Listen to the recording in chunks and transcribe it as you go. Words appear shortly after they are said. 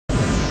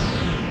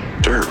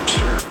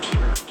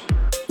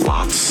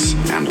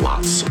lots and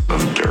lots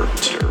of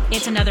dirt.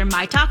 It's another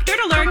My Talk Dirt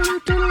Alert.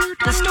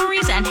 The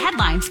stories and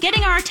headlines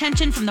getting our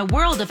attention from the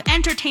world of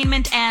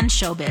entertainment and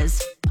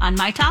showbiz. On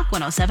My Talk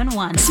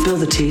 107.1. Spill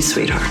the tea,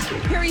 sweetheart.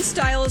 Harry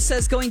Styles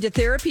says going to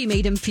therapy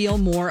made him feel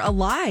more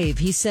alive.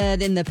 He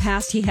said in the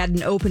past he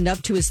hadn't opened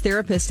up to his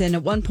therapist and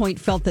at one point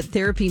felt that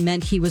therapy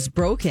meant he was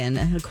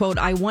broken. Quote,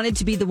 I wanted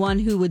to be the one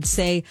who would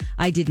say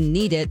I didn't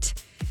need it.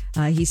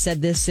 He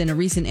said this in a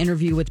recent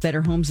interview with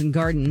Better Homes and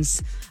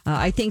Gardens.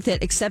 I think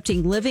that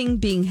accepting living,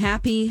 being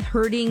happy,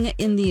 hurting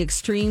in the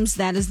extremes,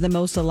 that is the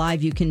most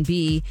alive you can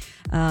be.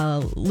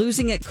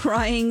 Losing it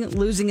crying,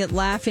 losing it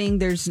laughing,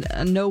 there's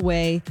no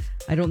way,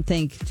 I don't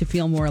think, to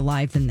feel more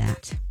alive than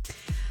that.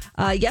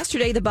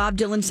 Yesterday, the Bob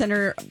Dylan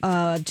Center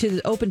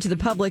opened to the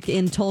public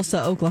in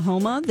Tulsa,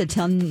 Oklahoma. The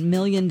 $10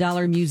 million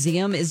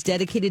museum is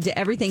dedicated to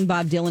everything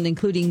Bob Dylan,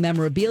 including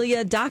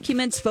memorabilia,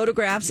 documents,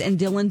 photographs, and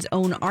Dylan's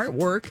own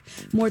artwork.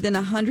 More than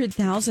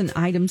 100,000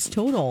 items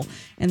total.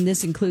 And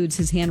this includes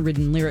his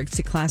handwritten lyrics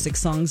to classic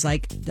songs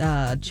like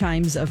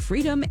Chimes of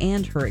Freedom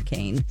and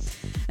Hurricane.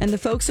 And the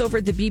folks over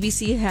at the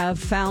BBC have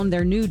found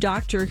their new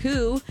Doctor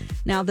Who.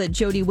 Now that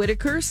Jodie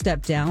Whittaker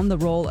stepped down, the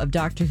role of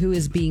Doctor Who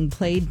is being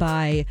played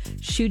by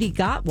Ncuti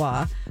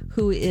Gatwa,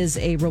 who is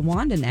a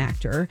Rwandan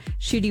actor.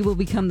 Ncuti will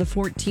become the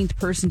 14th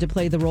person to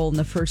play the role and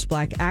the first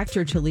black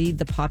actor to lead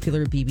the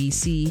popular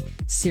BBC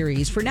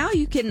series. For now,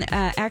 you can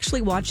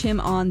actually watch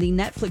him on the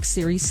Netflix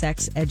series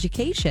Sex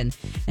Education.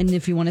 And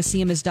if you want to see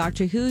him as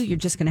Doctor Who, you're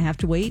just going to have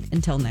to wait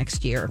until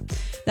next year.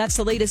 That's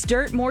the latest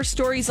dirt. More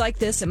stories like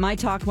this at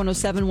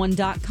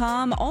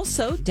mytalk1071.com.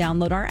 Also,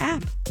 download our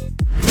app.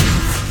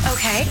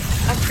 Okay,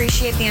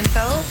 appreciate the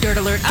info. Dirt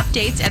Alert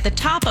updates at the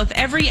top of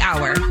every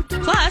hour.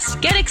 Plus,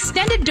 get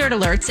extended Dirt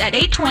Alerts at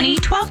 8:20,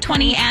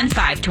 12:20, and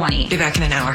 5:20. Be back in an hour.